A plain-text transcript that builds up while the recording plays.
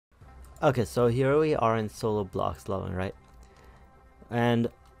Okay, so here we are in solo blox leveling, right? And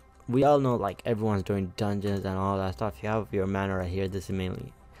we all know, like, everyone's doing dungeons and all that stuff. You have your mana right here. This is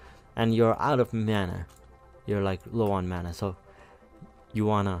mainly, and you're out of mana. You're like low on mana, so you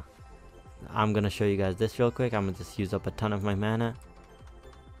wanna, I'm gonna show you guys this real quick. I'm gonna just use up a ton of my mana.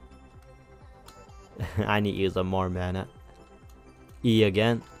 I need to use up more mana. E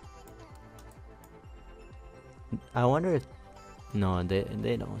again. I wonder if, no,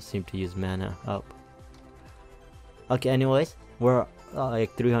 they don't seem to use mana up. Okay, anyways, we're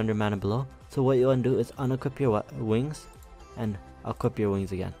like 300 mana below. So what you want to do is unequip your wings and equip your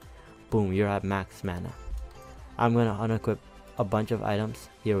wings again. Boom, you're at max mana. I'm gonna unequip a bunch of items.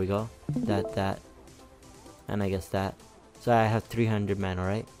 Here we go. That, and I guess that. So I have 300 mana,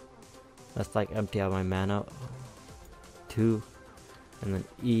 right? Let's like empty out my mana. 2, and then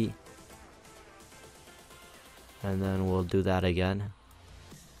E, and then we'll do that again.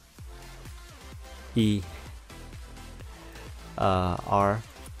 E, R,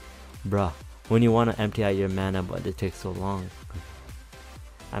 bruh. When you want to empty out your mana, but it takes so long.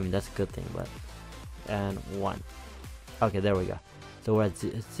 I mean, that's a good thing, but. And 1. Okay, there we go. So we're at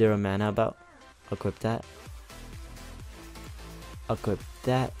 0 mana about. Equip that. Equip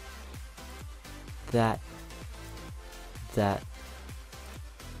that. That.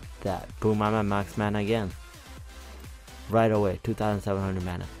 Boom, I'm at max mana again. Right away, 2,700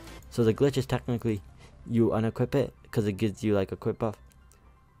 mana. So the glitch is technically you unequip it because it gives you like a equip buff,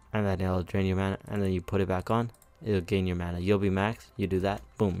 and then it'll drain your mana, and then you put it back on, it'll gain your mana. You'll be max, you do that,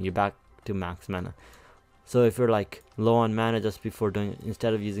 boom, you're back to max mana. So if you're like low on mana just before doing it,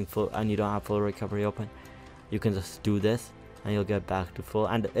 instead of using full, and you don't have full recovery open, you can just do this and you'll get back to full.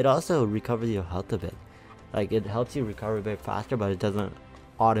 And it also recovers your health a bit. Like, it helps you recover a bit faster, but it doesn't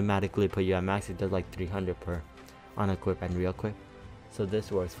automatically put you at max. It does like 300 per unequip and re-equip. So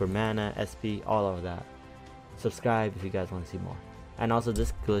this works for mana, SP, all of that. Subscribe if you guys want to see more. And also,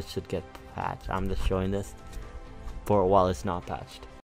 this glitch should get patched. I'm just showing this for a while it's not patched.